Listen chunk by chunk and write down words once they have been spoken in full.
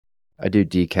I do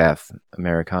decaf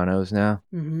Americanos now.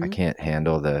 Mm-hmm. I can't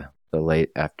handle the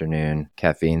late afternoon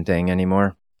caffeine thing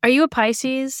anymore. Are you a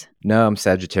Pisces? No, I'm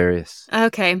Sagittarius.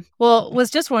 Okay. Well,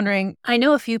 was just wondering, I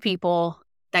know a few people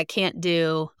that can't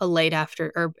do a late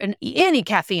after or any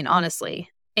caffeine, honestly,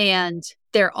 and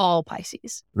they're all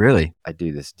Pisces. Really? I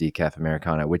do this decaf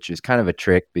Americano, which is kind of a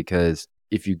trick because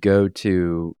if you go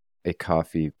to a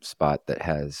coffee spot that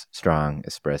has strong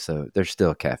espresso, there's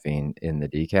still caffeine in the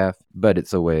decaf, but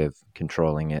it's a way of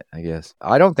controlling it, I guess.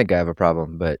 I don't think I have a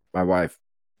problem, but my wife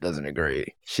doesn't agree.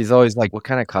 She's always like, what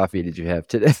kind of coffee did you have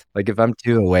today? Like if I'm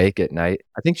too awake at night,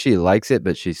 I think she likes it,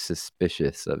 but she's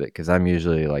suspicious of it because I'm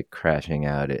usually like crashing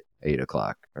out at 8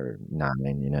 o'clock or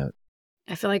 9.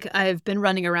 I feel like I've been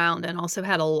running around and also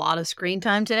had a lot of screen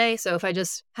time today. So if I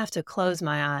just have to close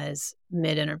my eyes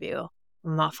mid-interview,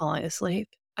 I'm not falling asleep.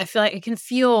 I feel like it can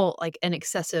feel like an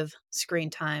excessive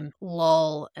screen time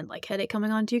lull and like headache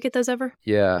coming on. Do you get those ever?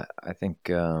 Yeah, I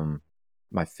think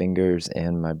my fingers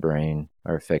and my brain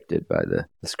are affected by the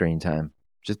screen time.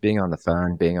 Just being on the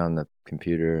phone, being on the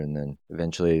computer, and then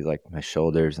eventually like my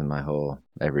shoulders and my whole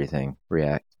everything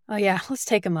react. Oh yeah, let's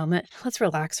take a moment. Let's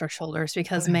relax our shoulders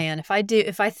because man, if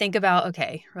I think about,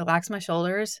 okay, relax my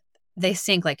shoulders, they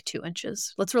sink like 2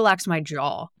 inches. Let's relax my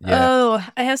jaw. Yeah. Oh,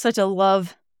 I have such a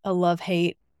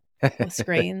love-hate with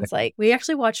screens. Like we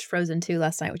actually watched Frozen 2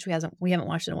 last night, which we haven't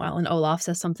watched in a while. And Olaf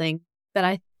says something that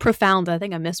I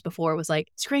think I missed before, was like,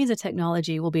 screens and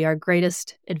technology will be our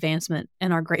greatest advancement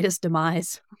and our greatest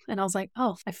demise. And I was like,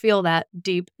 oh, I feel that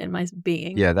deep in my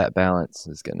being. Yeah, that balance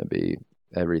is going to be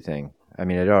everything. I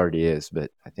mean, it already is,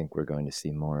 but I think we're going to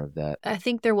see more of that. I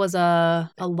think there was a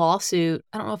lawsuit.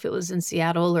 I don't know if it was in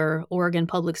Seattle or Oregon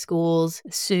Public Schools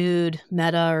sued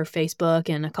Meta or Facebook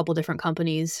and a couple different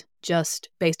companies just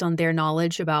based on their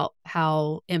knowledge about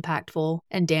how impactful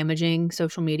and damaging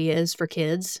social media is for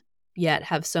kids, yet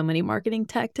have so many marketing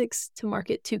tactics to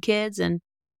market to kids and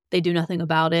they do nothing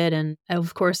about it. And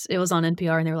of course, it was on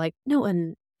NPR and they were like, no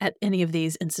one at any of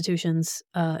these institutions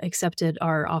accepted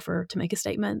our offer to make a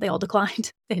statement. They all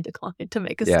declined. They declined to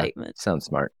make a statement. Sounds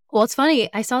smart. Well, it's funny.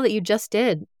 I saw that you just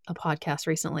did a podcast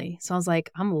recently. So I was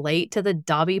like, I'm late to the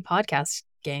Dobby podcast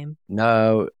game.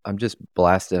 No, I'm just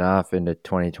blasting off into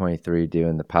 2023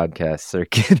 doing the podcast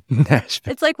circuit in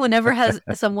Nashville. It's like whenever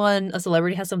a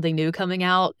celebrity has something new coming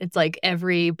out, it's like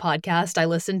every podcast I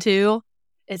listen to,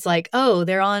 it's like, oh,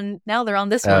 they're on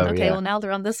this one. Okay, well, now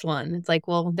they're on this one. It's like,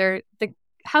 well, they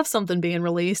have something being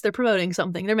released. They're promoting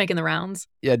something. They're making the rounds.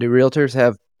 Yeah, do realtors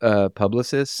have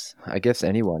publicists? I guess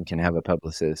anyone can have a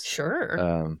publicist.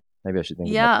 Sure. Maybe I should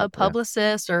think about that. A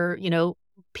publicist or,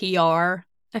 PR.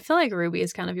 I feel like Ruby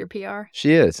is kind of your PR.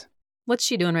 She is. What's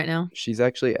she doing right now? She's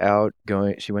actually out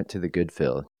she went to the good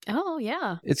field. Oh,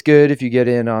 yeah. It's good if you get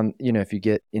if you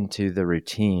get into the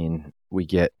routine. We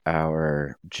get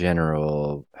our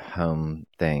general home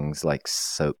things like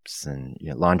soaps and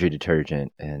laundry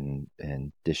detergent and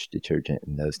dish detergent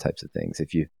and those types of things.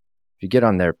 If you get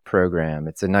on their program,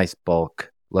 it's a nice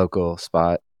bulk local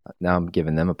spot. Now I'm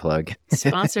giving them a plug.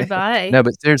 Sponsored by. No,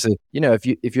 but seriously,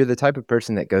 if you're the type of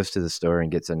person that goes to the store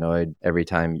and gets annoyed every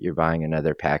time you're buying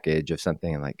another package of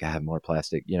something and like, God, more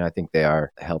plastic, I think they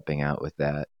are helping out with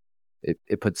that.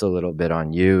 It puts a little bit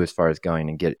on you as far as going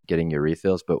and getting your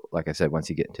refills. But like I said,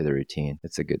 once you get into the routine,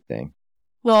 it's a good thing.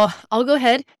 Well, I'll go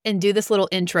ahead and do this little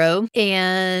intro.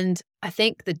 And I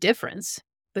think the difference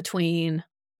between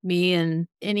me and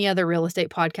any other real estate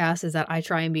podcast is that I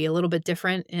try and be a little bit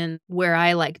different in where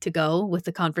I like to go with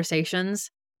the conversations.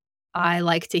 I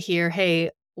like to hear, hey,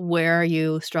 where are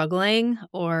you struggling?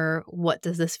 Or what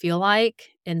does this feel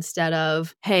like? Instead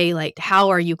of, hey, like, how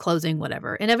are you closing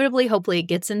whatever? Inevitably, hopefully it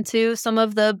gets into some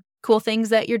of the cool things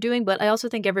that you're doing. But I also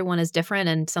think everyone is different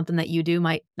and something that you do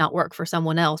might not work for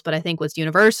someone else. But I think what's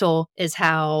universal is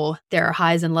how there are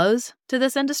highs and lows to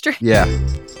this industry. Yeah.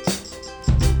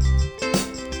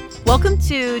 Welcome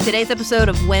to today's episode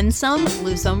of Win Some,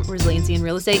 Lose Some, Resiliency in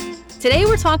Real Estate. Today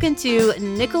we're talking to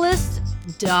Nicolas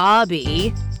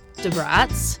Dobbratz.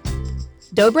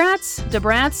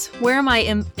 Dobbratz? Where am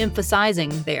I emphasizing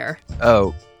there?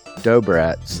 Oh,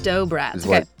 Dobbratz. Dobbratz.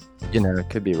 Okay. It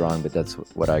could be wrong, but that's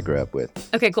what I grew up with.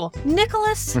 Okay, cool.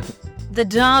 Nicolas,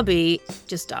 Dobbratz,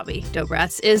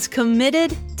 is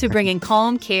committed to bringing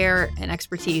calm, care, and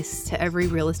expertise to every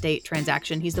real estate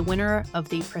transaction. He's the winner of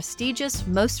the prestigious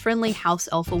Most Friendly House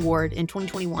Elf Award in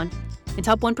 2021 and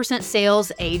top 1%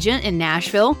 sales agent in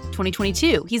Nashville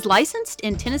 2022. He's licensed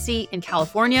in Tennessee and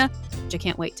California, which I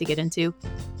can't wait to get into,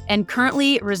 and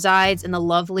currently resides in the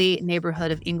lovely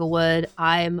neighborhood of Inglewood.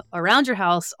 I'm around your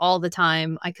house all the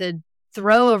time. I could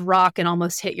throw a rock and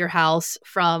almost hit your house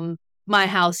from my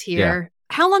house here.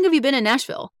 Yeah. How long have you been in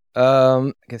Nashville?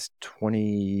 I guess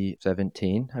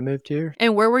 2017 I moved here.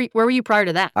 And where were you prior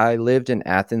to that? I lived in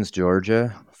Athens,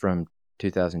 Georgia from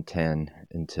 2010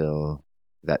 until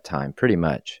that time, pretty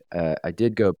much. I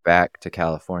did go back to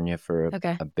California for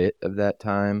Okay. a bit of that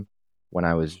time when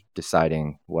I was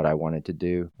deciding what I wanted to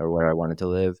do or where I wanted to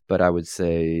live. But I would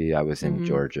say I was in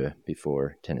Georgia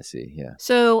before Tennessee. Yeah.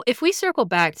 So if we circle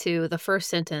back to the first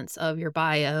sentence of your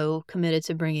bio, committed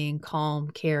to bringing calm,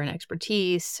 care, and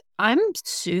expertise, I'm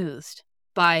soothed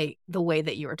by the way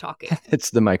that you were talking. It's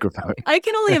the microphone. I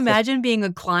can only imagine being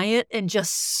a client and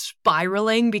just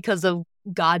spiraling because of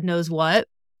God knows what,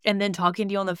 and then talking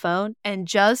to you on the phone, and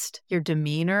just your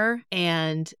demeanor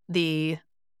and the,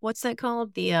 what's that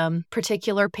called? The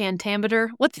particular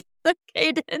pentameter. What's the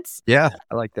cadence? Yeah,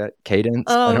 I like that. Cadence.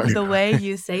 I don't The know. way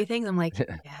you say things. I'm like,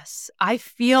 yes, I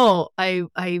feel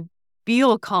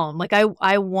calm. Like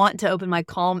I want to open my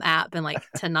Calm app and like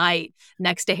tonight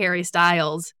next to Harry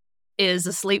Styles is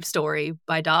A Sleep Story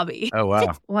by Dobby. Oh,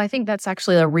 wow. Well, I think that's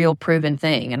actually a real proven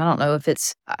thing. And I don't know if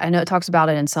I know it talks about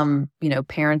it in some,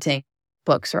 parenting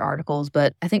books or articles,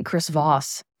 but I think Chris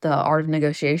Voss, The Art of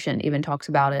Negotiation, even talks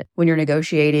about it when you're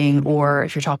negotiating or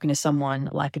if you're talking to someone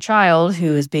like a child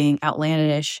who is being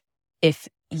outlandish. If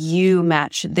you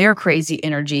match their crazy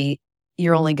energy,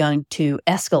 you're only going to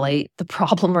escalate the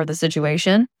problem or the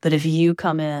situation. But if you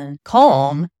come in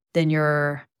calm, then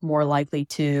you're more likely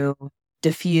to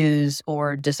diffuse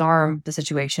or disarm the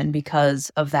situation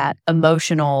because of that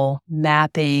emotional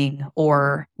mapping,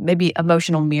 or maybe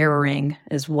emotional mirroring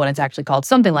is what it's actually called,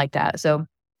 something like that. So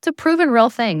it's a proven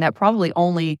real thing that probably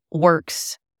only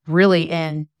works really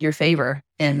in your favor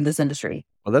in this industry.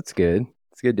 Well, that's good.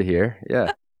 It's good to hear.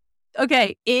 Yeah.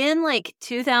 Okay, in like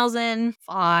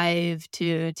 2005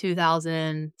 to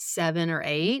 2007 or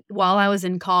 8, while I was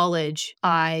in college,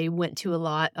 I went to a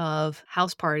lot of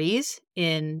house parties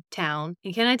in town.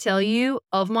 And can I tell you,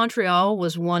 Of Montreal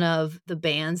was one of the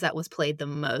bands that was played the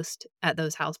most at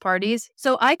those house parties.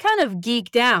 So I kind of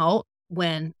geeked out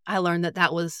when I learned that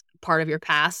that was part of your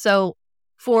past. So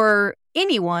for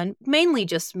anyone, mainly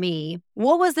just me,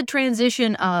 what was the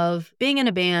transition of being in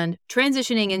a band,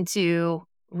 transitioning into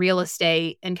real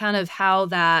estate, and kind of how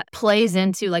that plays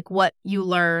into like what you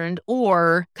learned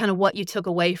or kind of what you took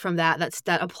away from that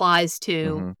that applies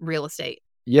to real estate?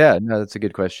 Yeah, no, that's a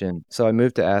good question. So I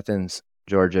moved to Athens,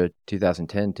 Georgia,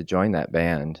 2010 to join that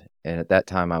band. And at that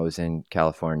time I was in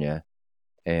California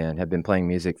and had been playing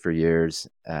music for years,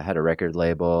 had a record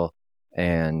label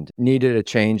and needed a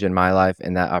change in my life.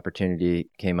 And that opportunity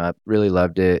came up, really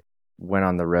loved it. Went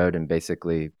on the road and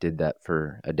basically did that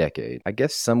for a decade. I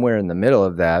guess somewhere in the middle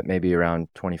of that, maybe around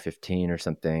 2015 or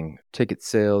something, ticket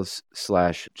sales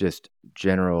 / just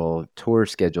general tour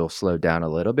schedule slowed down a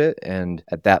little bit. And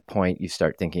at that point, you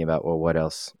start thinking about, well, what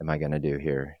else am I going to do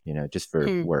here, just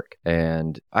for work?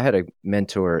 And I had a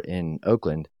mentor in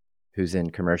Oakland who's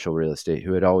in commercial real estate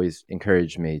who had always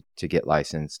encouraged me to get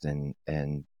licensed and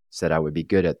said I would be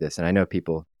good at this. And I know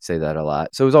people say that a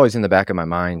lot. So it was always in the back of my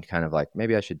mind, kind of like,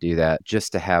 maybe I should do that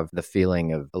just to have the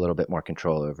feeling of a little bit more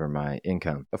control over my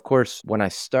income. Of course, when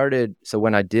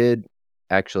I did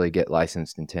actually get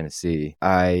licensed in Tennessee,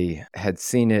 I had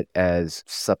seen it as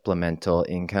supplemental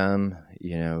income,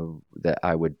 that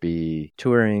I would be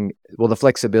touring. Well, the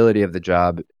flexibility of the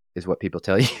job is what people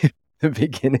tell you. The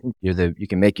beginning, you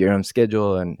can make your own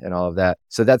schedule and all of that.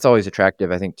 So that's always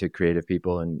attractive, I think, to creative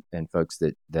people and folks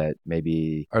that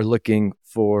maybe are looking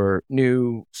for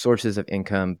new sources of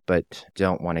income, but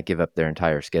don't want to give up their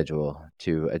entire schedule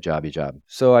to a jobby job.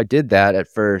 So I did that at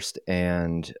first,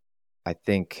 and I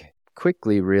think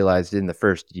quickly realized in the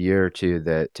first year or two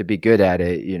that to be good at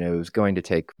it, it was going to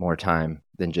take more time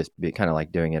than just be kind of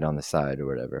like doing it on the side or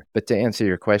whatever. But to answer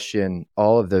your question,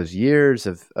 all of those years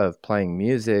of playing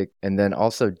music and then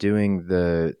also doing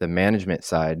the management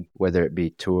side, whether it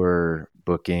be tour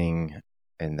booking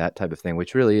and that type of thing,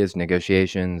 which really is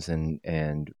negotiations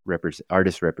and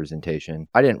artist representation,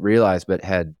 I didn't realize, but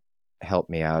had helped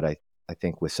me out, I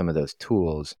think, with some of those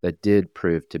tools that did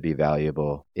prove to be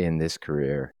valuable in this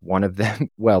career. One of them,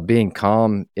 well, being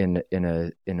calm in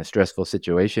a stressful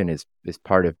situation is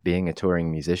part of being a touring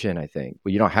musician, I think.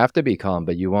 Well, you don't have to be calm,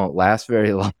 but you won't last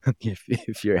very long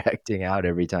if you're acting out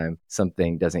every time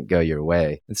something doesn't go your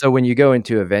way. And so when you go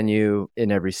into a venue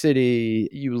in every city,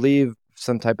 you leave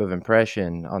some type of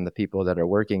impression on the people that are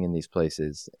working in these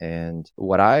places. And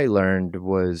what I learned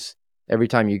was, every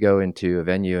time you go into a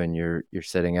venue and you're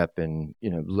setting up and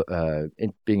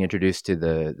being introduced to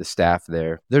the staff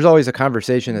there's always a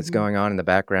conversation that's going on in the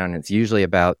background. It's usually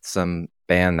about some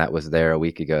band that was there a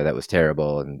week ago that was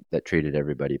terrible and that treated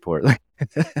everybody poorly.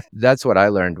 That's what I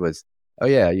learned was oh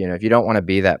yeah, if you don't want to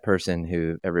be that person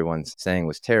who everyone's saying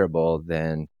was terrible,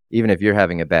 then even if you're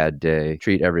having a bad day,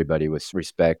 treat everybody with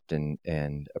respect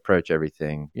and approach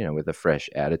everything, with a fresh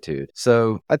attitude.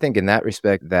 So I think in that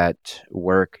respect, that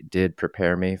work did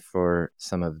prepare me for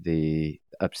some of the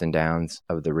ups and downs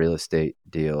of the real estate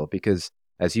deal, because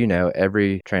as you know,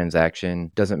 every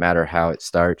transaction, doesn't matter how it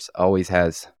starts, always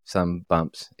has some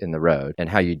bumps in the road. And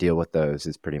how you deal with those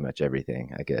is pretty much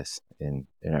everything, I guess, in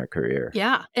our career.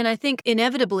 Yeah. And I think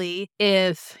inevitably,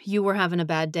 if you were having a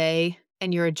bad day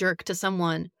and you're a jerk to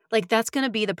someone, like that's going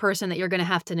to be the person that you're going to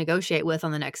have to negotiate with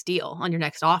on the next deal, on your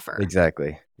next offer.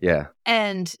 Exactly. Yeah.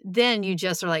 And then you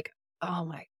just are like, oh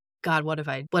my God, what have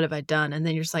I done? And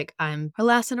then you're just like, our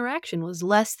last interaction was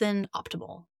less than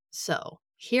optimal. So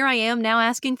here I am now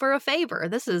asking for a favor.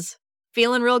 This is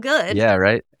feeling real good. Yeah,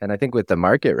 right. And I think with the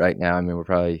market right now, I mean, we're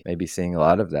probably maybe seeing a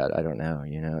lot of that. I don't know.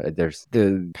 There's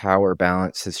the power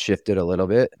balance has shifted a little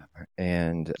bit,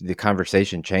 and the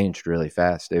conversation changed really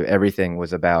fast. Everything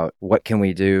was about, what can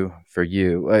we do for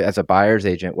you as a buyer's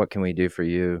agent? What can we do for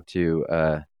you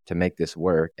to make this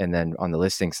work? And then on the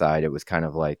listing side, it was kind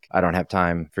of like, I don't have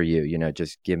time for you,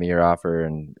 just give me your offer,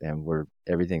 and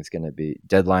everything's going to be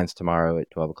deadlines tomorrow at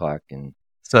 12 o'clock. And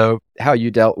so how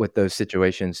you dealt with those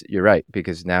situations, you're right,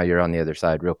 because now you're on the other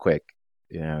side real quick,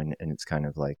 and it's kind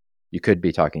of like you could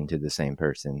be talking to the same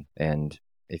person. And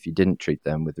if you didn't treat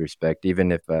them with respect,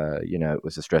 even if, it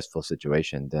was a stressful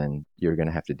situation, then you're going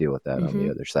to have to deal with that on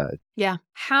the other side. Yeah.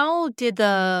 How did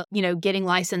the, getting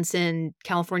licensed in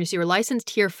California, so you were licensed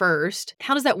here first.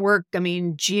 How does that work? I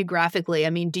mean, geographically,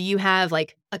 do you have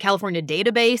like a California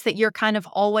database that you're kind of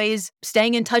always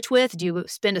staying in touch with? Do you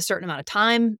spend a certain amount of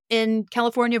time in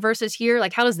California versus here?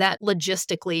 Like, how does that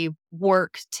logistically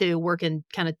work to work in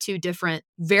kind of two different,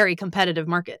 very competitive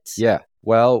markets? Yeah.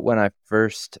 Well, when I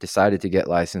first decided to get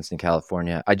licensed in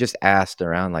California, I just asked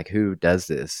around, like, who does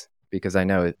this? Because I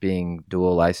know it being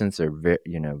dual license or,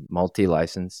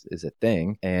 multi-license is a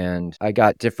thing. And I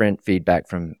got different feedback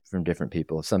from different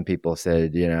people. Some people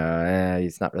said,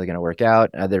 it's not really going to work out.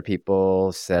 Other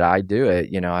people said, I do it.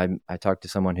 I talked to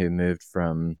someone who moved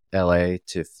from LA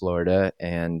to Florida,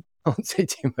 and I won't say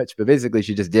too much, but basically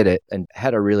she just did it and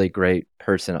had a really great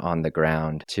person on the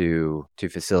ground to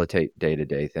facilitate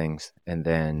day-to-day things, and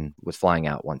then was flying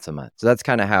out once a month. So that's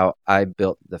kind of how I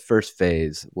built the first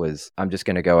phase. Was I'm just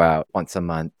going to go out once a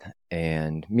month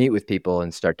and meet with people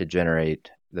and start to generate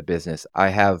the business.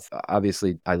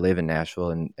 Obviously I live in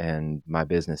Nashville, and my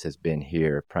business has been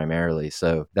here primarily.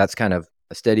 So that's kind of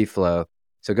a steady flow.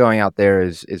 So going out there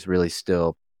is really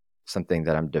still something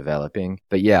that I'm developing.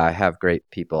 But yeah, I have great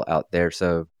people out there.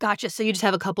 So gotcha. So you just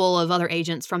have a couple of other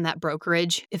agents from that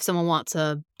brokerage. If someone wants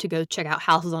to go check out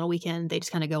houses on a weekend, they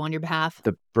just kind of go on your behalf.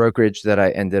 The brokerage that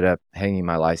I ended up hanging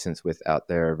my license with out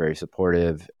there are very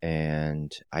supportive.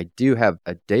 And I do have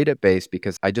a database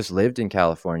because I just lived in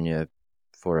California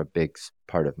for a big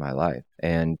part of my life.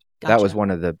 And Gotcha. That was one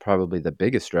of probably the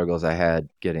biggest struggles I had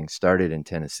getting started in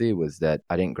Tennessee, was that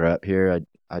I didn't grow up here.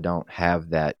 I don't have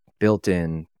that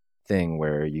built-in thing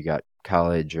where you got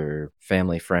college or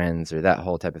family friends or that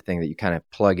whole type of thing that you kind of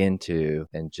plug into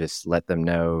and just let them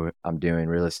know, I'm doing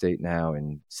real estate now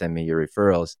and send me your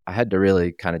referrals. I had to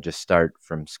really kind of just start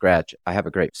from scratch. I have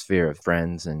a great sphere of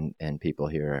friends and people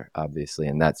here, obviously,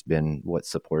 and that's been what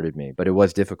supported me. But it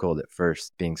was difficult at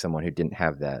first being someone who didn't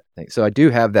have that thing. So I do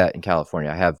have that in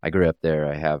California. I grew up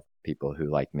there. I have people who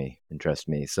like me and trust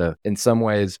me. So in some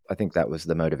ways, I think that was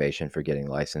the motivation for getting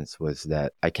licensed, was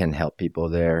that I can help people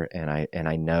there. And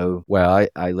I know, well,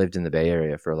 I lived in the Bay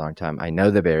Area for a long time. I know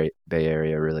the Bay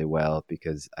Area really well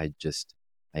because I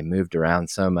moved around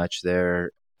so much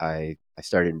there. I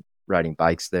started riding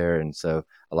bikes there. And so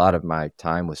a lot of my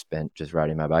time was spent just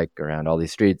riding my bike around all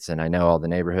these streets, and I know all the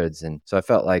neighborhoods. And so I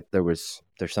felt like there's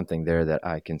something there that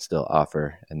I can still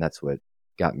offer. And that's what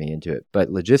got me into it. But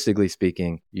logistically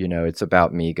speaking, it's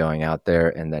about me going out there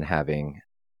and then having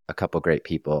a couple great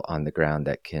people on the ground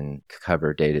that can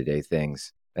cover day-to-day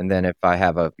things. And then if I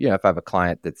have a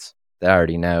client that I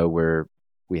already know where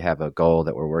we have a goal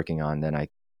that we're working on, then I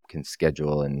can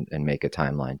schedule and make a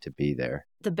timeline to be there.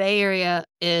 The Bay Area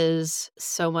is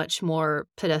so much more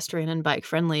pedestrian and bike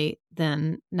friendly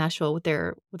than Nashville with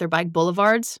their bike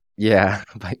boulevards. Yeah,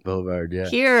 bike boulevard, yeah.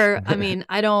 Here,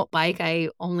 I don't bike, I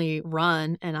only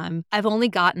run, and I've only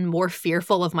gotten more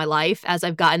fearful of my life as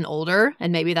I've gotten older,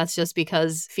 and maybe that's just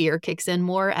because fear kicks in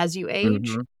more as you age.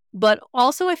 Mm-hmm. But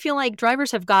also I feel like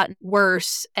drivers have gotten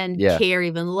worse and care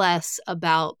even less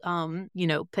about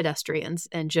pedestrians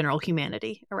and general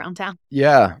humanity around town.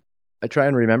 Yeah. I try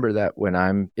and remember that when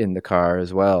I'm in the car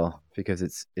as well, because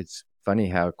it's funny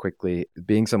how quickly,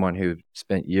 being someone who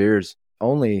spent years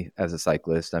only as a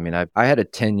cyclist. I mean, I had a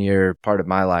 10-year part of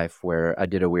my life where I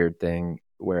did a weird thing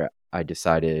where I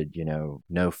decided,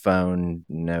 no phone,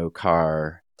 no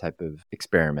car type of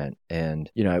experiment. And,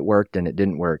 it worked and it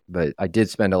didn't work. But I did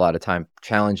spend a lot of time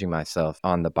challenging myself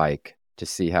on the bike to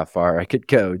see how far I could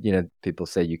go. People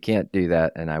say you can't do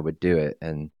that, and I would do it.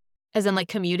 And As in like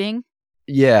commuting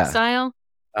yeah. style?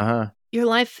 Uh-huh. Your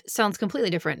life sounds completely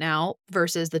different now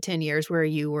versus the 10 years where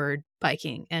you were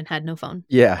biking and had no phone.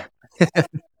 Yeah.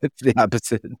 It's the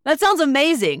opposite. That sounds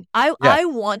amazing. Yeah. I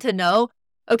want to know.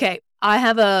 Okay,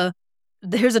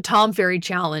 there's a Tom Ferry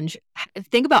challenge.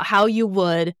 Think about how you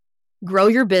would grow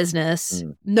your business,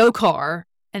 no car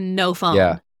and no phone.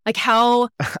 Yeah. Like how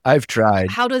I've tried.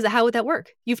 How would that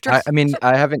work? You've tried. I mean,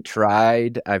 I haven't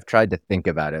tried. I've tried to think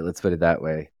about it. Let's put it that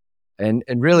way. And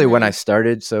really, when I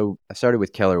started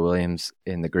with Keller Williams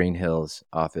in the Green Hills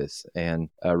office, and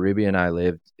Ruby and I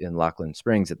lived in Lachlan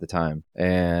Springs at the time,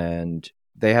 and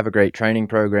they have a great training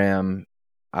program.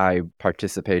 I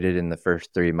participated in the first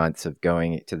 3 months of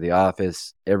going to the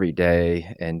office every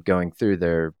day and going through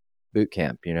their boot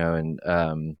camp, and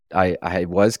I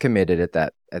was committed at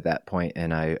that point,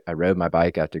 and I rode my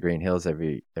bike out to Green Hills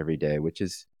every day, which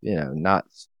is, not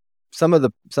some of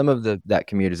that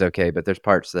commute is okay, but there's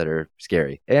parts that are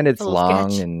scary, and it's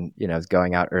long, sketch. and it's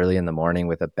going out early in the morning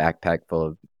with a backpack full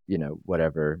of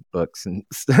whatever books and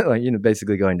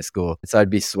basically going to school. So I'd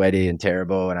be sweaty and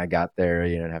terrible when I got there,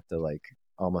 and have to like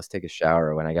almost take a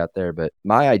shower when I got there. But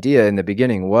my idea in the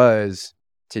beginning was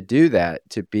to do that,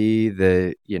 to be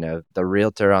the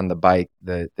realtor on the bike,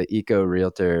 the eco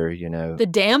realtor, The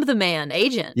damn the man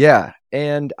agent. Yeah.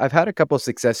 And I've had a couple of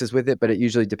successes with it, but it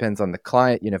usually depends on the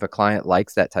client. If a client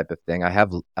likes that type of thing, I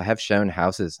have shown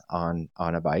houses on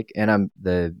a bike, and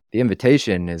the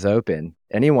invitation is open.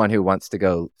 Anyone who wants to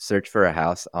go search for a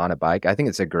house on a bike, I think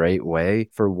it's a great way.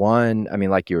 For one, I mean,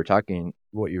 like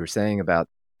what you were saying about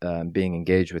being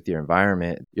engaged with your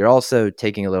environment, you're also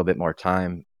taking a little bit more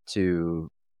time to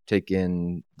take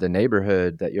in the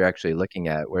neighborhood that you're actually looking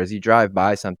at. Whereas you drive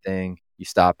by something, you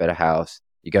stop at a house,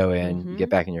 you go in, you get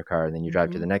back in your car, and then you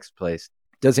drive to the next place.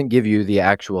 It doesn't give you the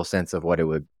actual sense of what it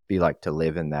would be like to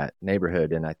live in that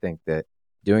neighborhood. And I think that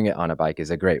doing it on a bike is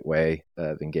a great way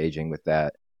of engaging with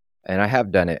that. And I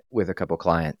have done it with a couple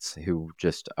clients who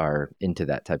just are into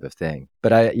that type of thing.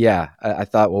 But I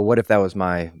thought, well, what if that was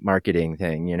my marketing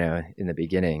thing, in the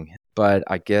beginning? But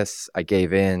I guess I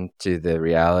gave in to the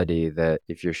reality that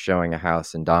if you're showing a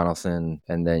house in Donaldson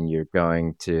and then you're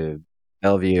going to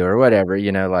Bellevue or whatever,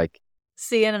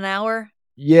 See you in an hour.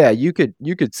 Yeah, you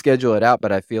could schedule it out,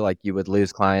 but I feel like you would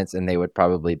lose clients, and they would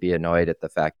probably be annoyed at the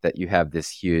fact that you have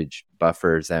this huge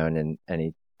buffer zone in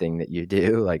anything that you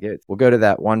do. Like, we'll go to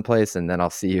that one place, and then I'll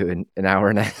see you in an hour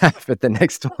and a half at the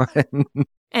next one.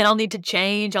 And I'll need to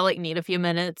change. I'll need a few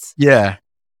minutes. Yeah,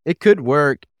 it could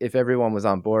work if everyone was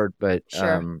on board, but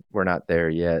Sure. We're not there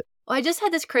yet. Well, I just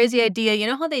had this crazy idea. You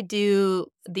know how they do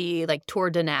the like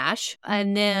tour de Nash,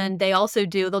 and then they'll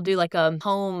do like a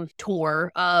home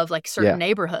tour of like certain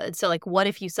neighborhoods. So like, what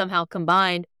if you somehow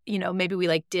combined, maybe we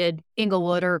like did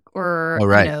Inglewood or Oh,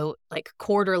 right. like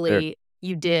quarterly. Sure.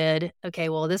 You did, okay,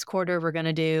 well, this quarter we're going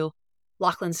to do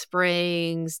Lachlan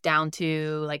Springs down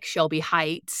to like Shelby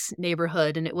Heights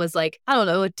neighborhood. And it was like, I don't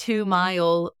know, a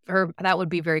 2-mile, or that would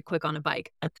be very quick on a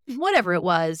bike, whatever it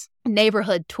was,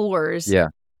 neighborhood tours. Yeah.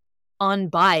 On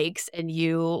bikes, and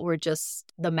you were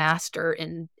just the master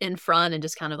in front and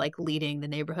just kind of like leading the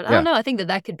neighborhood. I don't know. I think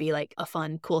that could be like a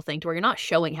fun, cool thing to where you're not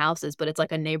showing houses, but it's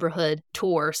like a neighborhood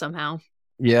tour somehow.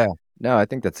 Yeah. No, I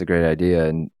think that's a great idea.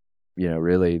 And,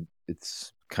 really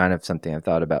it's kind of something I've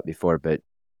thought about before, but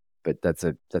that's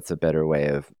a better way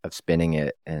of spinning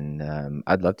it. And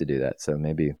I'd love to do that. So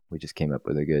maybe we just came up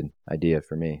with a good idea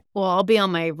for me. Well, I'll be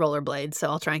on my rollerblades, so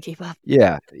I'll try and keep up.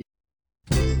 Yeah.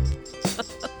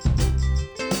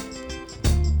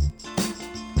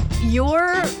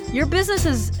 Your business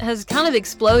has kind of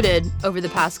exploded over the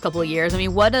past couple of years. I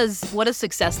mean, what does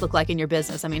success look like in your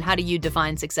business? I mean, how do you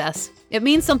define success? It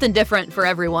means something different for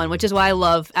everyone, which is why I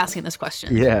love asking this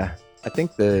question. Yeah. I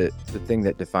think the thing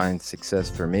that defines success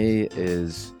for me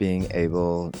is being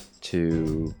able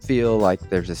to feel like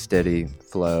there's a steady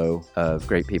flow of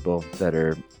great people that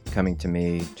are coming to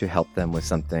me to help them with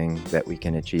something that we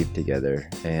can achieve together.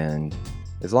 And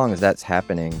as long as that's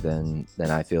happening, then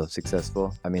I feel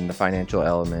successful. I mean, the financial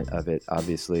element of it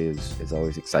obviously is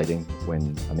always exciting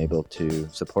when I'm able to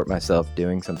support myself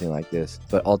doing something like this.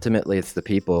 But ultimately, it's the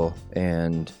people.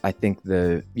 And I think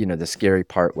the scary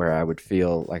part where I would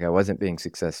feel like I wasn't being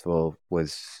successful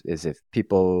is if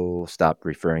people stopped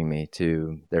referring me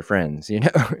to their friends,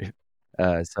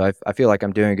 So I feel like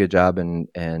I'm doing a good job,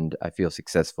 and I feel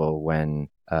successful when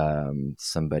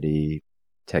somebody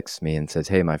texts me and says,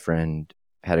 "Hey, my friend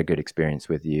had a good experience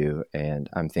with you, and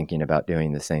I'm thinking about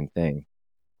doing the same thing."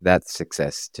 That's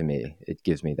success to me. It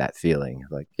gives me that feeling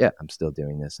like, yeah, I'm still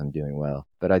doing this. I'm doing well.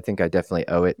 But I think I definitely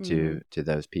owe it to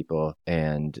those people,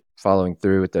 and following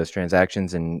through with those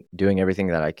transactions and doing everything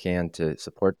that I can to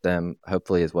support them,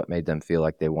 hopefully is what made them feel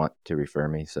like they want to refer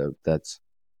me. So that's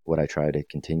what I try to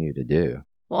continue to do.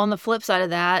 Well, on the flip side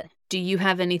of that, do you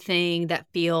have anything that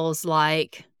feels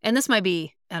like, and this might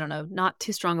be, I don't know, not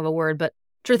too strong of a word, but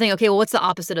sure thing, okay, well, what's the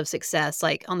opposite of success?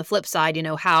 Like on the flip side,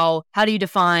 how do you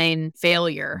define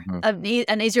failure?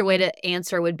 An easier way to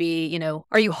answer would be,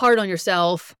 are you hard on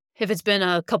yourself if it's been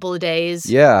a couple of days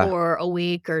Yeah. or a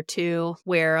week or two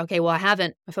where, okay, well,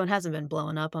 my phone hasn't been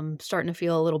blowing up. I'm starting to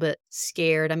feel a little bit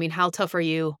scared. I mean, how tough are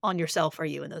you on yourself are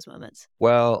you in those moments?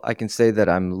 Well, I can say that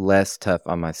I'm less tough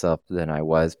on myself than I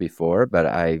was before, but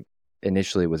I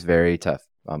initially was very tough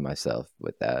on myself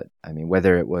with that. I mean,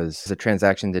 whether it was a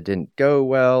transaction that didn't go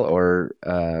well, or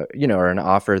or an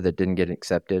offer that didn't get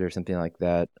accepted or something like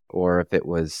that, or if it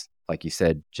was, like you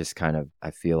said, just kind of, I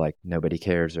feel like nobody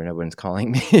cares or no one's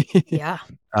calling me. Yeah.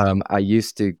 I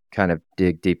used to kind of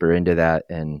dig deeper into that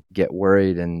and get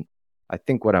worried. And I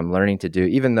think what I'm learning to do,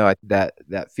 even though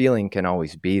that feeling can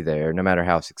always be there, no matter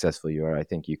how successful you are, I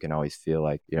think you can always feel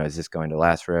like, is this going to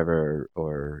last forever?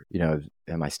 Or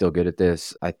am I still good at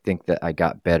this? I think that I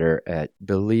got better at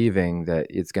believing that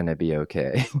it's going to be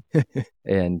okay.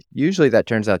 And usually that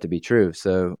turns out to be true.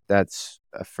 So that's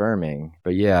affirming.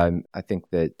 But yeah, I think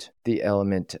that the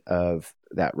element of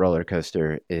that roller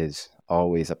coaster is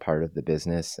always a part of the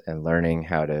business, and learning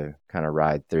how to kind of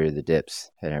ride through the dips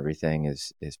and everything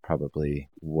is probably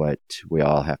what we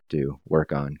all have to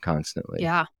work on constantly.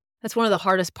 Yeah. That's one of the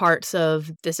hardest parts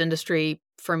of this industry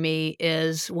for me,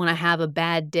 is when I have a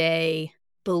bad day,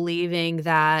 believing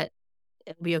that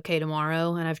it'll be okay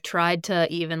tomorrow. And I've tried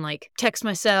to even text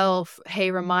myself,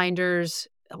 hey, reminders.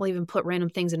 I'll even put random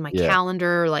things in my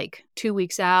calendar, like 2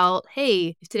 weeks out.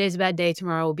 Hey, if today's a bad day,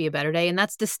 tomorrow will be a better day. And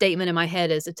that's the statement in my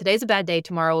head, is if today's a bad day,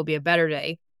 tomorrow will be a better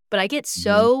day. But I get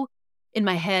so in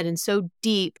my head and so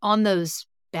deep on those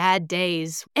bad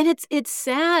days. And it's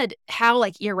sad how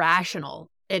irrational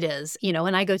it is,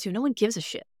 and I go to, no one gives a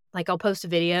shit. Like I'll post a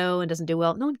video and doesn't do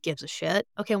well. No one gives a shit.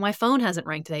 Okay, well, my phone hasn't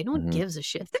rang today. No one gives a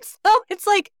shit. So it's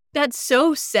that's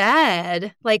so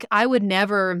sad. Like I would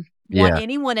never want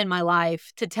anyone in my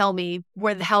life to tell me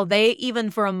how they even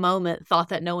for a moment thought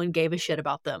that no one gave a shit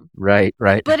about them. Right.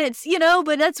 But it's,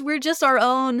 we're just our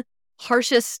own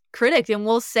harshest critic, and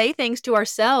we'll say things to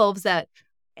ourselves that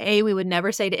A, we would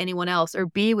never say to anyone else, or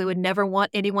B, we would never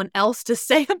want anyone else to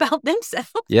say about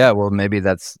themselves. Yeah, well, maybe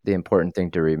that's the important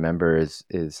thing to remember is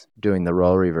doing the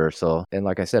role reversal. And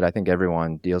like I said, I think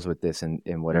everyone deals with this in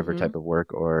whatever type of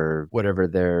work or whatever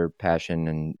their passion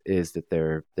and is that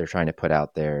they're trying to put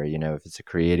out there. If it's a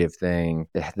creative thing,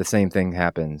 the same thing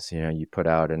happens. You put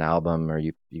out an album, or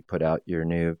you put out your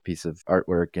new piece of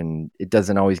artwork, and it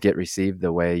doesn't always get received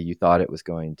the way you thought it was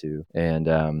going to.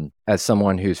 And as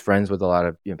someone who's friends with a lot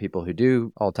of people who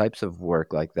do all types of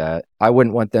work like that, I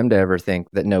wouldn't want them to ever think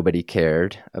that nobody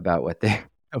cared about what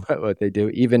they do,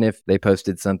 even if they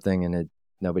posted something and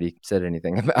nobody said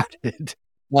anything about it.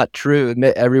 Not true.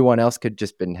 Everyone else could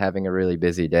just been having a really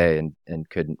busy day and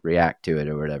couldn't react to it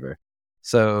or whatever.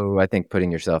 So I think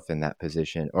putting yourself in that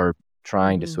position, or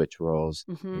trying to switch roles,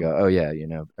 you go, oh yeah,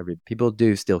 people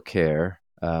do still care.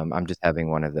 I'm just having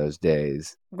one of those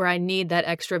days where I need that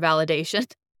extra validation.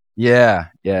 Yeah.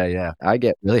 I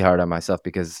get really hard on myself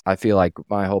because I feel like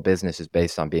my whole business is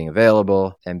based on being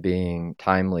available and being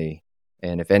timely.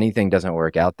 And if anything doesn't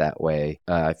work out that way,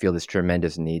 I feel this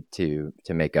tremendous need to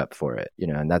make up for it,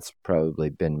 and that's probably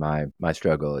been my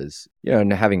struggle is,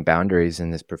 and having boundaries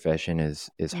in this profession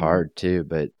is hard too.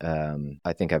 But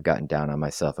I think I've gotten down on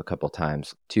myself a couple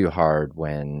times too hard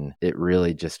when it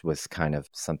really just was kind of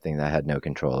something that I had no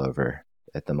control over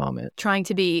at the moment. Trying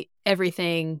to be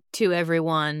everything to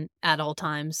everyone at all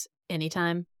times,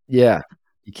 anytime. Yeah,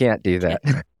 you can't do that.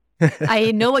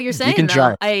 I know what you're saying. You can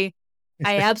try.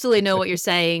 I absolutely know what you're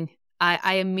saying.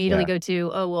 I immediately go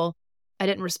to, oh, well, I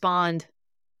didn't respond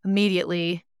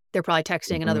immediately. They're probably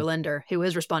texting another lender who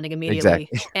is responding immediately.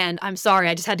 Exactly. And I'm sorry,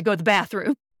 I just had to go to the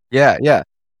bathroom. Yeah.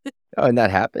 Oh, and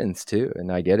that happens too.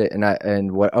 And I get it.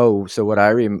 So what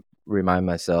I remind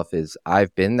myself is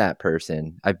I've been that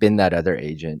person. I've been that other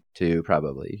agent too,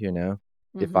 probably,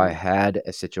 if I had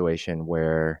a situation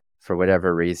where for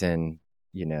whatever reason,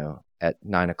 at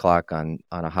 9:00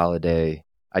 on a holiday,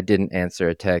 I didn't answer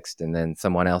a text and then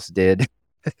someone else did,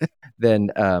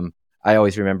 then I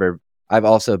always remember I've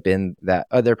also been that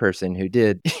other person who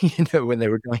did, when they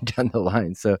were going down the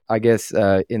line. So I guess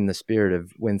in the spirit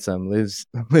of win some, lose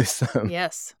some,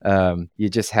 Yes. you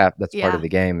just have, that's part of Yeah. the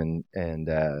game,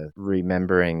 and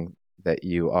remembering that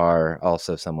you are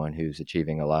also someone who's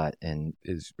achieving a lot and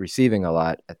is receiving a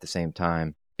lot at the same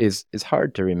time is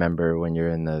hard to remember when you're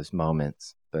in those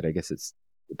moments. But I guess it's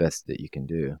the best that you can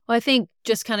do. Well, I think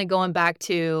just kind of going back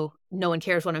to no one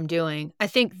cares what I'm doing, I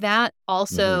think that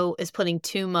also is putting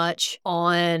too much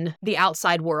on the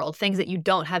outside world, things that you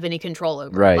don't have any control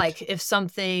over. Right. Like if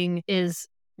something is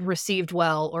received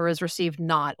well or is received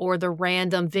not, or the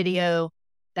random video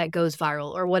that goes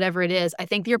viral or whatever it is, I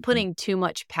think you're putting too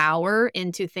much power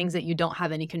into things that you don't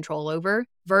have any control over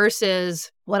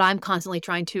versus what I'm constantly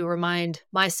trying to remind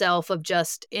myself of,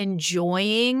 just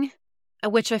enjoying,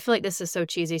 which I feel like this is so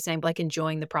cheesy saying, but like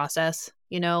enjoying the process,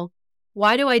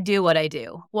 Why do I do what I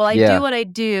do? Well, I Yeah. do what I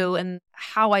do and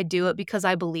how I do it because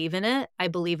I believe in it. I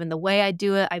believe in the way I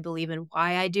do it. I believe in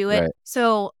why I do it. Right.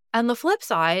 So on the flip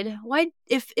side, why,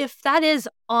 if that is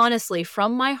honestly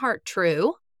from my heart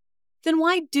true, then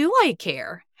why do I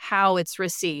care how it's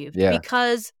received? Yeah.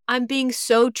 Because I'm being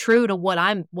so true to what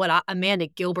Amanda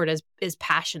Gilbert is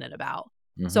passionate about.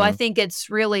 So I think it's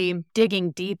really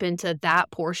digging deep into that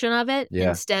portion of it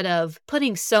instead of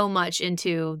putting so much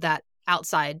into that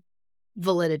outside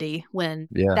validity when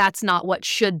that's not what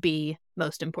should be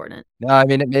most important. No, I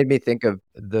mean, it made me think of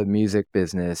the music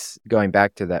business. Going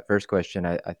back to that first question,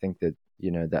 I think that,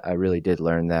 that I really did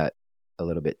learn that a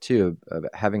little bit too.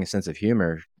 About having a sense of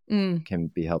humor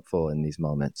can be helpful in these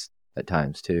moments at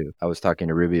times too. I was talking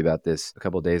to Ruby about this a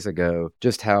couple of days ago,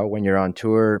 just how when you're on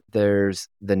tour, there's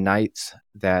the nights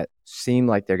that seem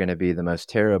like they're going to be the most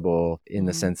terrible in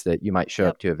the sense that you might show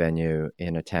up to a venue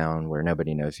in a town where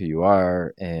nobody knows who you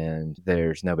are and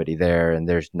there's nobody there and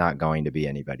there's not going to be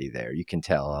anybody there. You can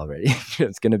tell already.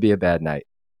 It's going to be a bad night.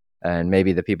 And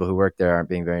maybe the people who work there aren't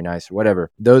being very nice or whatever.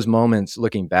 Those moments,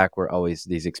 looking back, were always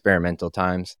these experimental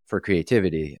times for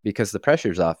creativity because the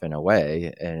pressure's off in a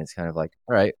way. And it's kind of like,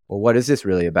 all right, well, what is this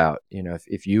really about?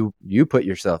 If you put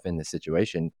yourself in this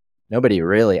situation, nobody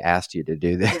really asked you to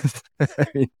do this.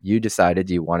 You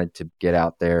decided you wanted to get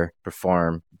out there,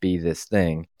 perform, be this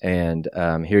thing. And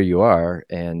here you are,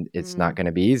 and it's not going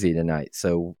to be easy tonight.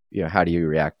 So, how do you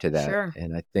react to that? Sure.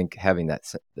 And I think having that,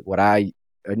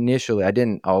 initially, I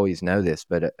didn't always know this,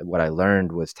 but what I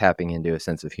learned was tapping into a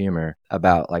sense of humor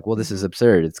about like, well, this is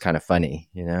absurd. It's kind of funny,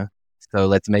 so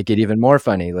let's make it even more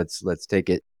funny. Let's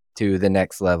take it to the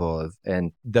next level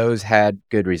and those had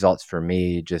good results for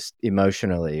me just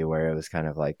emotionally, where it was kind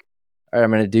of like, all right, I'm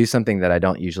going to do something that I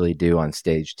don't usually do on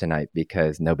stage tonight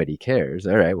because nobody cares.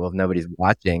 All right, well, if nobody's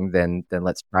watching, then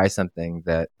let's try something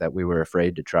that we were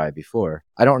afraid to try before.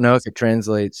 I don't know if it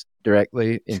translates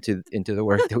directly into the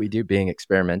work that we do being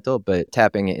experimental, but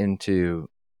tapping into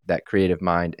that creative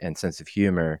mind and sense of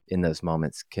humor in those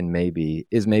moments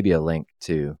is maybe a link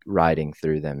to riding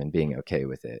through them and being okay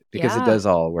with it, because it does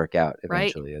all work out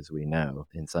eventually, as we know,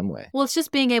 in some way. Well, it's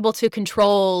just being able to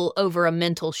control over a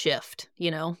mental shift,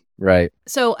 Right.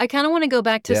 So I kind of want to go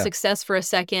back to success for a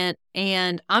second.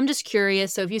 And I'm just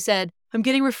curious. So if you said, I'm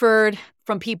getting referred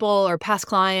from people or past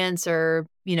clients or,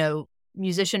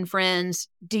 musician friends,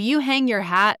 do you hang your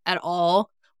hat at all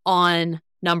on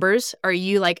numbers? Are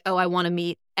you like, oh, I want to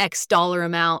meet X dollar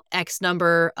amount, X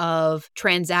number of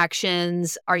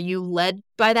transactions? Are you led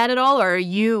by that at all? Or are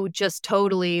you just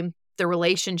totally the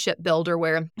relationship builder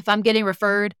where if I'm getting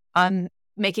referred, I'm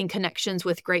making connections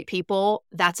with great people,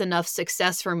 that's enough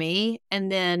success for me?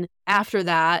 And then after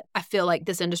that, I feel like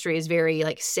this industry is very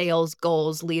like sales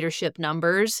goals, leadership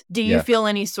numbers. Do you feel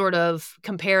any sort of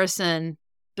comparison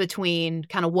between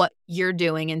kind of what you're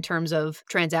doing in terms of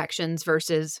transactions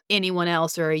versus anyone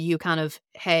else? Or are you kind of,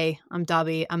 hey, I'm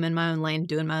Dobby, I'm in my own lane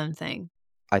doing my own thing?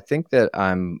 I think that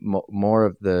I'm more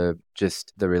of the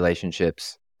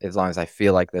relationships. As long as I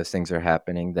feel like those things are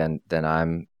happening, then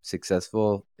I'm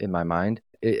successful in my mind.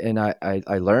 And I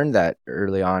learned that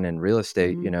early on in real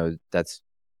estate. That's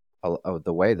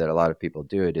the way that a lot of people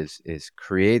do it is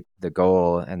create the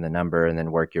goal and the number and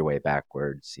then work your way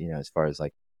backwards. As far as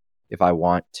like, if I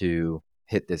want to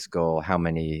hit this goal, how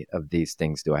many of these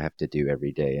things do I have to do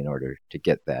every day in order to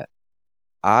get that?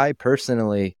 I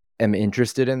personally am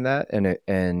interested in that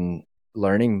and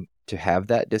learning to have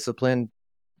that discipline,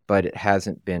 but it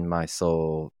hasn't been my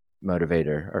sole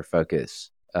motivator or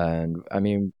focus. And I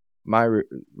mean, my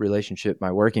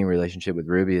working relationship with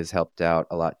Ruby has helped out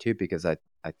a lot too, because I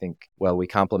think, well, we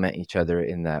complement each other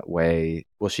in that way.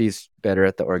 Well, she's better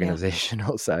at the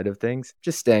organizational side of things,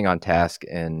 just staying on task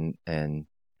and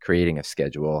creating a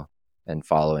schedule and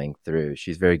following through.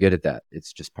 She's very good at that.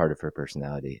 It's just part of her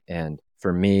personality. And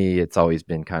for me, it's always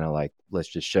been kind of like, let's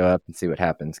just show up and see what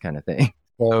happens kind of thing.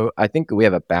 So I think we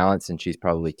have a balance, and she's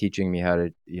probably teaching me how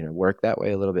to, work that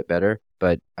way a little bit better.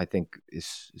 But I think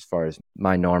as far as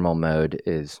my normal mode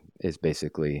is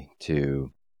basically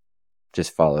to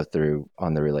just follow through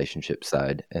on the relationship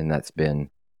side. And that's been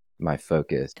my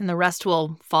focus. And the rest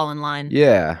will fall in line.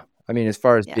 Yeah. I mean, as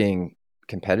far as being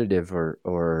competitive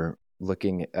or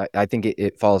looking, I think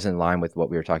it falls in line with what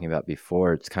we were talking about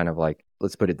before. It's kind of like,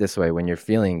 let's put it this way. When you're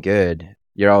feeling good,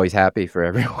 you're always happy for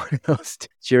everyone else,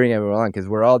 cheering everyone on, because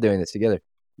we're all doing this together.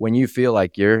 When you feel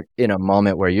like you're in a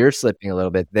moment where you're slipping a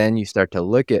little bit, then you start to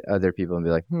look at other people and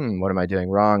be like, what am I doing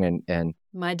wrong? And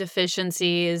my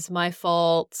deficiencies, my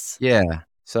faults. Yeah.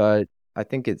 So I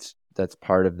think that's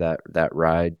part of that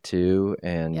ride too.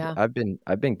 And I've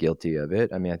been guilty of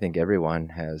it. I mean, I think everyone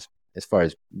has, as far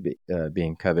as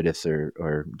being covetous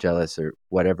or jealous or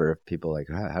whatever. People like,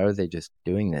 how are they just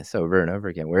doing this over and over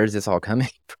again? Where is this all coming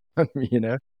from?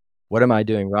 What am I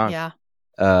doing wrong? Yeah.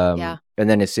 And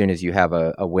then as soon as you have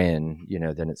a win,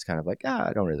 then it's kind of like,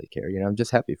 I don't really care. I'm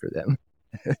just happy for them.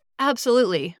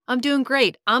 Absolutely. I'm doing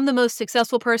great. I'm the most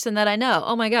successful person that I know.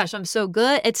 Oh my gosh, I'm so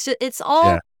good. It's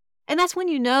all, and that's when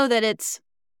you know that it's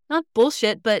not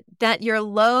bullshit, but that your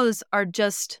lows are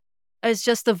just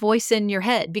the voice in your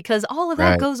head, because all of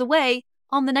that goes away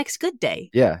on the next good day.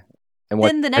 Yeah. And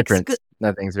what's the difference?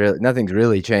 Nothing's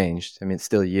really changed. I mean, it's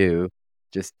still you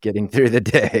just getting through the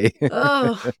day.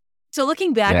 So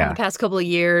looking back on the past couple of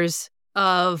years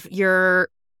of your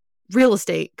real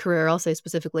estate career, I'll say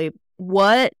specifically,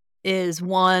 what is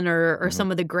one or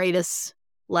some of the greatest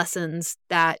lessons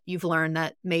that you've learned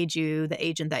that made you the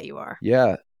agent that you are?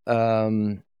 Yeah.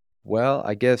 Well,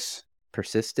 I guess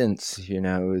persistence,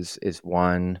 is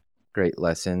one great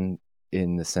lesson,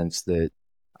 in the sense that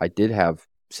I did have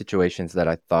situations that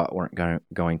I thought weren't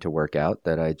going to work out,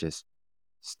 that I just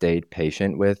stayed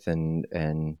patient with, and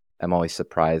I'm always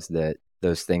surprised that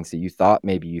those things that you thought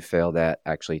maybe you failed at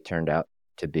actually turned out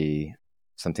to be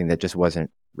something that just wasn't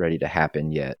ready to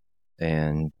happen yet.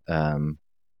 And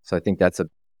so I think that's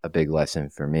a big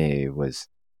lesson for me, was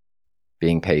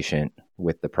being patient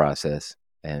with the process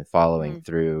and following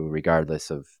through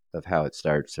regardless of how it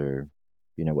starts, or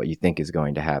what you think is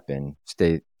going to happen.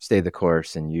 Stay the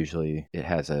course, and usually it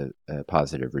has a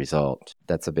positive result.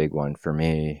 That's a big one for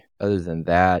me. Other than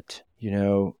that,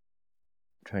 I'm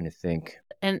trying to think.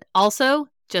 And also,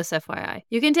 just FYI,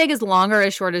 you can take as long or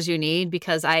as short as you need,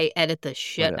 because I edit the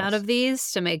shit out of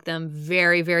these to make them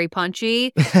very, very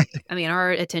punchy. I mean,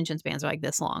 our attention spans are like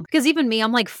this long. Because even me,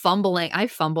 I'm like fumbling. I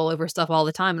fumble over stuff all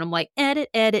the time, and I'm like, edit,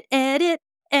 edit, edit.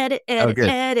 Edit. I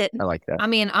like that. I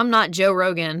mean, I'm not Joe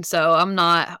Rogan, so I'm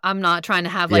not trying to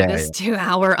have like this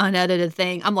 2-hour unedited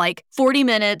thing. I'm like 40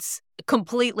 minutes,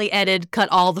 completely edited, cut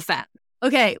all the fat.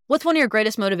 Okay, what's one of your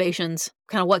greatest motivations?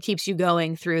 Kind of what keeps you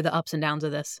going through the ups and downs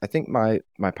of this? I think my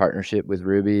partnership with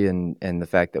Ruby and the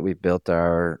fact that we built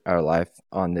our life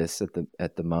on this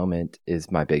at the moment is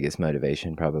my biggest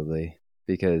motivation, probably.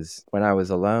 Because when I was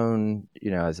alone,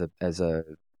 as a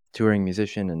touring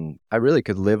musician, and I really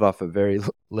could live off of very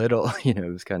little,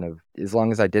 it was kind of, as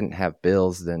long as I didn't have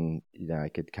bills, then I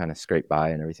could kind of scrape by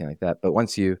and everything like that. But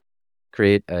once you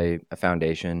create a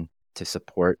foundation to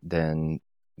support, then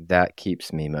that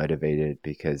keeps me motivated,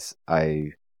 because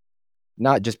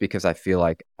not just because I feel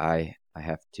like I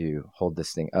have to hold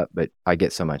this thing up, but I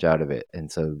get so much out of it.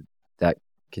 And so that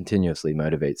continuously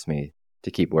motivates me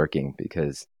to keep working,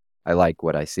 because I like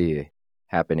what I see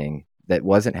happening that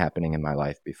wasn't happening in my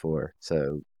life before.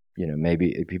 So,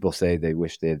 maybe people say they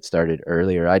wish they had started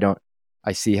earlier.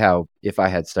 I see how if I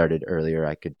had started earlier,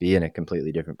 I could be in a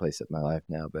completely different place in my life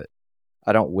now, but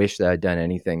I don't wish that I'd done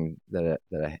anything that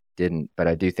I didn't, but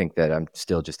I do think that I'm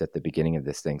still just at the beginning of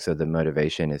this thing. So the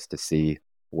motivation is to see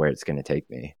where it's going to take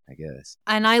me, I guess.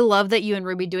 And I love that you and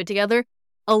Ruby do it together.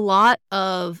 A lot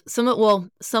of some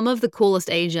of the coolest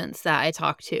agents that I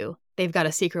talk to, they've got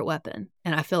a secret weapon.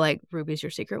 And I feel like Ruby's your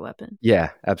secret weapon.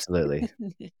 Yeah, absolutely.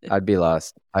 I'd be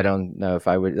lost. I don't know if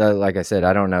I would, like I said,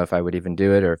 I don't know if I would even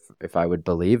do it, or if I would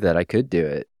believe that I could do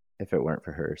it if it weren't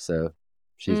for her. So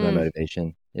she's my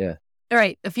motivation. Yeah. All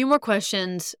right. A few more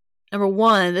questions. Number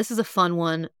one, this is a fun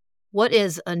one. What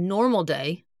is a normal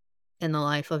day in the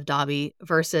life of Dobby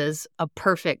versus a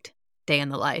perfect day in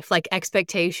the life? Like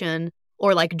expectation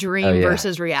or like dream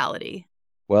versus reality?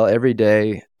 Well, every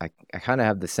day I kind of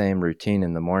have the same routine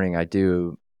in the morning. I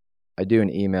do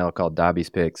an email called Dobby's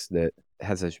Picks that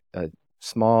has a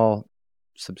small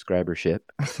subscribership.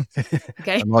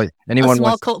 Okay. Anyone a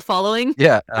small cult following.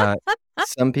 Yeah.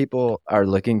 Some people are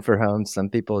looking for homes. Some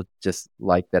people just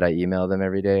like that I email them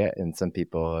every day, and some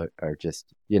people are just,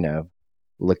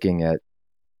 looking at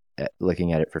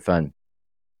it for fun.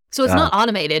 So it's not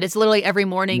automated. It's literally every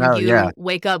morning No, yeah, you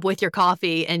wake up with your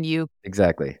coffee and you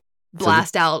exactly. So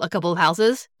blast out a couple of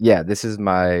houses. yeah, this is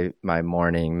my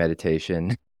morning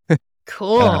meditation.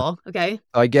 Cool. Okay.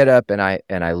 I get up and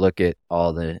I look at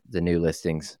all the new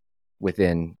listings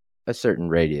within a certain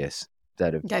radius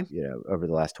that have, Okay. over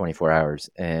the last 24 hours.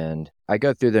 And I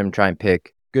go through them, try and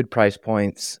pick good price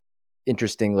points,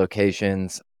 interesting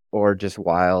locations, or just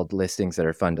wild listings that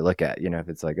are fun to look at. If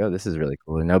it's like, oh, this is really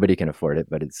cool and nobody can afford it,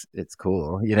 but it's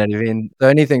cool. You know what I mean? So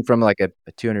anything from like a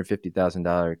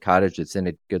 $250,000 cottage that's in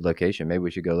a good location, maybe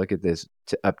we should go look at this,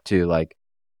 up to like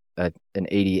an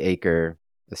 80-acre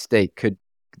estate.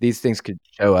 These things could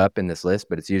show up in this list,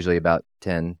 but it's usually about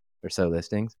 10 or so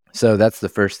listings. So that's the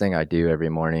first thing I do every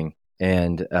morning.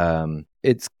 And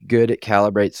it's good. It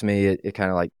calibrates me. It kind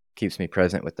of like keeps me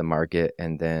present with the market.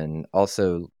 And then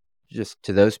also just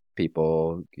to those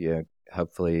people,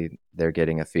 hopefully they're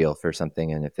getting a feel for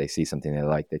something. And if they see something they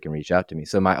like, they can reach out to me.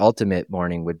 So my ultimate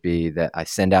morning would be that I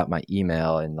send out my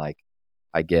email and like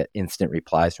I get instant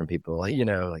replies from people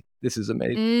like, this is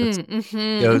amazing.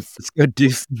 Let's go do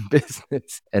some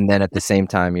business. And then at the same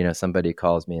time, somebody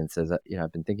calls me and says,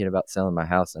 I've been thinking about selling my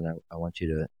house and I want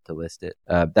you to list it.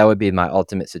 That would be my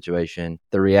ultimate situation.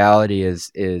 The reality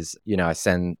is, I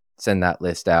send that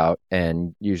list out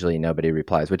and usually nobody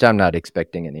replies, which I'm not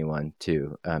expecting anyone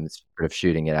to. It's sort of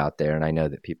shooting it out there. And I know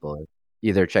that people are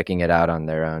either checking it out on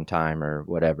their own time or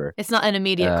whatever. It's not an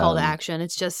immediate call to action.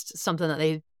 It's just something that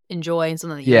they enjoy and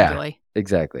something that you enjoy.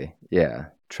 Exactly. Yeah.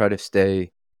 Try to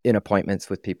stay in appointments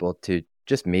with people to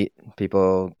just meet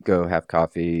people, go have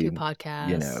coffee, do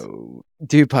podcasts.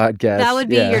 Do podcasts. That would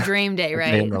be your dream day,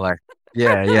 right?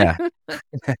 Yeah.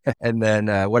 And then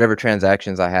whatever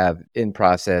transactions I have in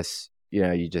process,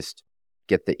 you just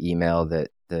get the email that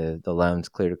the loan's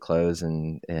clear to close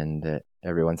and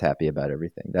everyone's happy about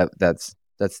everything. That's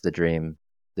the dream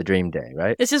day,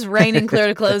 right? It's just raining clear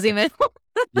to close email.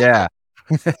 Yeah.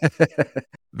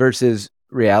 Versus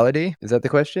reality, is that the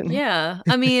question? Yeah.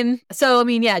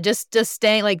 Yeah, just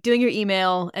staying, like doing your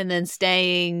email and then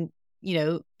staying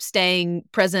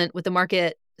present with the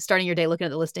market, starting your day looking at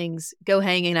the listings, go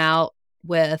hanging out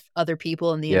with other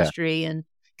people in the industry and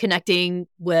connecting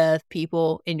with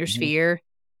people in your sphere.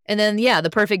 And then the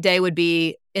perfect day would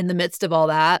be in the midst of all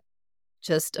that,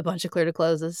 just a bunch of clear to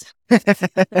closes.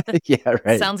 Yeah,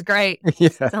 right. Sounds great.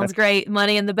 Yeah. Sounds great.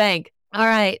 Money in the bank. All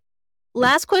right.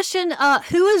 Last question.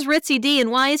 Who is Ritzy D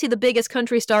and why is he the biggest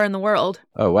country star in the world?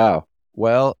 Oh, wow.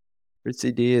 Well,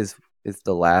 Ritzy D is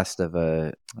the last of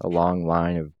a long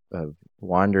line of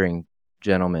wandering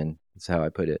gentlemen, is how I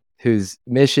put it, whose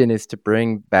mission is to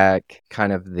bring back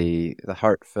kind of the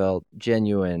heartfelt,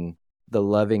 genuine, the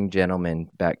loving gentleman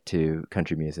back to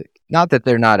country music. Not that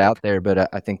they're not out there, but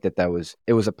I think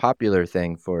it was a popular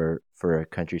thing for a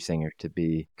country singer to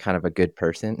be kind of a good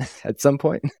person at some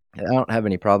point. I don't have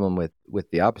any problem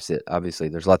with the opposite. Obviously,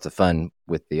 there's lots of fun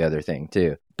with the other thing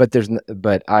too. But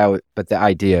the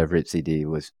idea of Ritzy D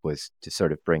was to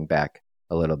sort of bring back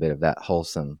a little bit of that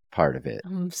wholesome part of it.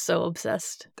 I'm so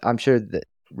obsessed. I'm sure that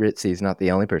Ritzy is not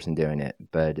the only person doing it,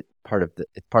 but it's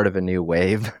part of a new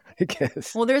wave, I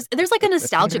guess. Well, there's like a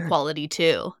nostalgic quality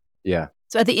too. Yeah.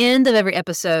 So at the end of every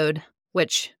episode,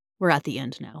 which we're at the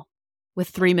end now, with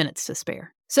 3 minutes to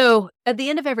spare. So at the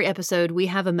end of every episode, we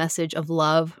have a message of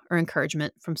love or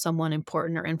encouragement from someone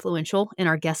important or influential in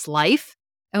our guest's life.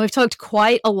 And we've talked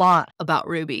quite a lot about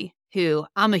Ruby, who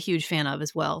I'm a huge fan of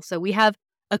as well. So we have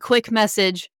a quick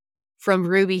message from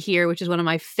Ruby here, which is one of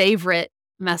my favorite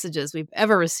messages we've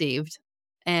ever received.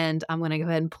 And I'm going to go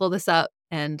ahead and pull this up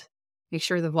and make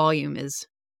sure the volume is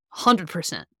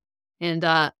 100%.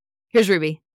 And here's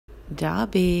Ruby.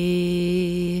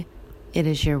 Dobby, it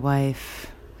is your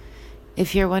wife.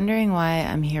 If you're wondering why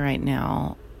I'm here right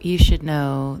now, you should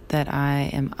know that I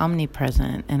am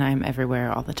omnipresent and I'm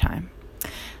everywhere all the time.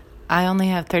 I only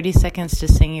have 30 seconds to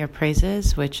sing your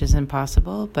praises, which is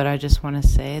impossible, but I just want to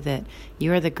say that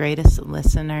you are the greatest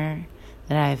listener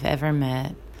that I've ever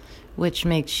met, which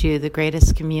makes you the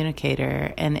greatest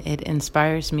communicator, and it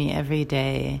inspires me every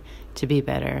day to be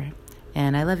better.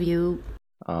 And I love you.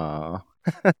 Aw.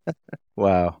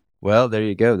 Wow. Well, there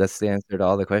you go. That's the answer to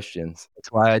all the questions.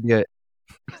 That's why I do it.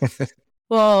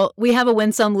 Well, we have a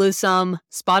Win Some, Lose Some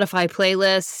Spotify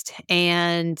playlist,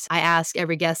 and I ask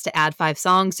every guest to add 5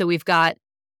 songs. So we've got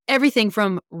everything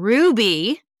from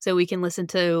Ruby, so we can listen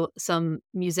to some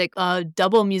music,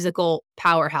 double musical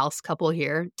powerhouse couple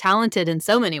here, talented in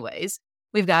so many ways.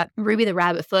 We've got Ruby the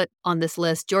Rabbitfoot on this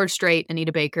list, George Strait,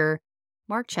 Anita Baker,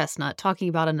 Mark Chestnut talking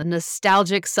about a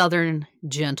nostalgic Southern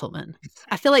gentleman.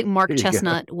 I feel like Mark There you go.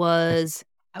 Chestnut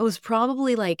I was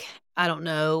probably like, I don't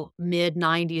know,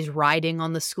 mid-90s riding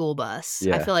on the school bus. I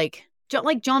Yeah. feel like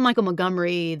John Michael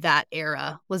Montgomery, that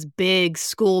era was big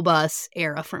school bus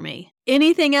era for me.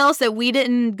 Anything else that we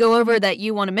didn't go over that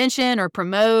you want to mention or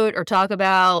promote or talk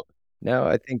about? No,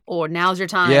 I think Or now's your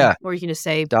time. Yeah. Or you can just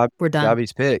say, Dob- we're done.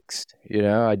 Dobby's picks.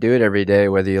 I do it every day,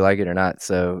 whether you like it or not.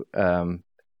 So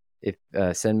if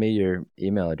send me your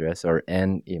email address or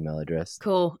an email address.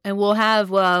 Cool. And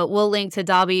we'll link to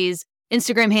Dobby's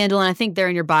Instagram handle. And I think there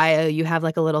in your bio, you have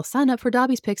like a little sign up for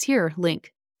Dobby's picks here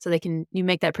link. So you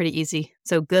make that pretty easy.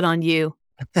 So good on you.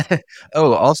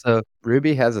 Oh, also,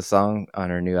 Ruby has a song on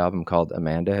her new album called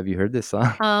Amanda. Have you heard this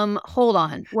song? Hold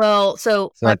on. Well,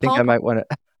 so I think I might want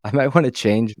to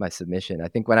change my submission. I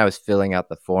think when I was filling out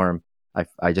the form, I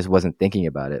just wasn't thinking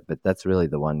about it, but that's really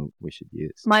the one we should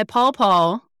use. My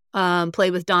Paul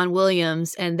played with Don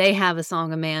Williams, and they have a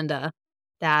song Amanda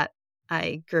that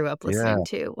I grew up listening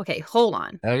to. Okay, hold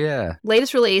on. Oh yeah.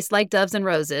 Latest release, Like Doves and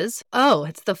Roses. Oh,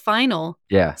 it's the final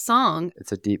song.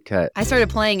 It's a deep cut. I started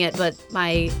playing it, but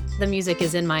the music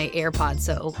is in my AirPods,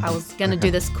 so I was gonna do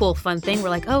this cool fun thing. We're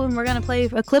like, and we're gonna play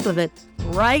a clip of it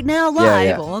right now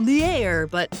live on the air,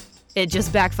 but it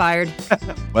just backfired.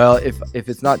 Well, if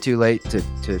it's not too late to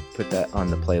put that on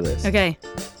the playlist. Okay,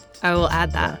 I will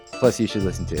add that. Yeah. Plus, you should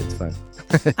listen to it. It's fun.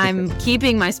 I'm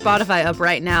keeping my Spotify up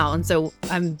right now, and so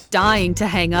I'm dying to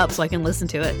hang up so I can listen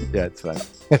to it. Yeah, it's fun.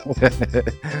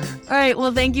 All right.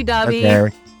 Well, thank you, Dobby.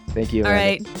 Okay. Thank you. All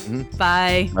right.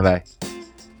 Bye. Bye-bye.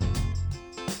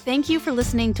 Thank you for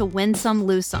listening to Win Some,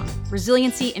 Lose Some,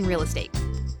 Resiliency in Real Estate.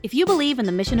 If you believe in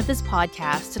the mission of this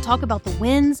podcast to talk about the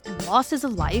wins and losses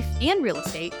of life and real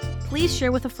estate, please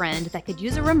share with a friend that could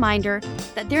use a reminder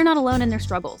that they're not alone in their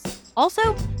struggles.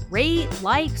 Also, rate,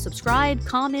 like, subscribe,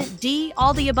 comment,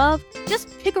 all the above.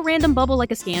 Just pick a random bubble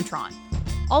like a Scantron.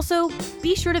 Also,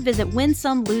 be sure to visit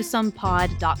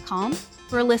winsomelosemepod.com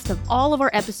for a list of all of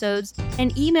our episodes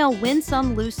and email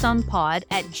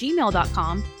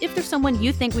winsomelosemepod@gmail.com if there's someone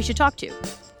you think we should talk to.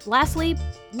 Lastly,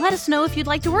 let us know if you'd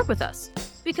like to work with us,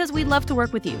 because we'd love to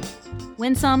work with you.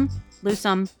 Win some, lose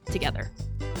some together.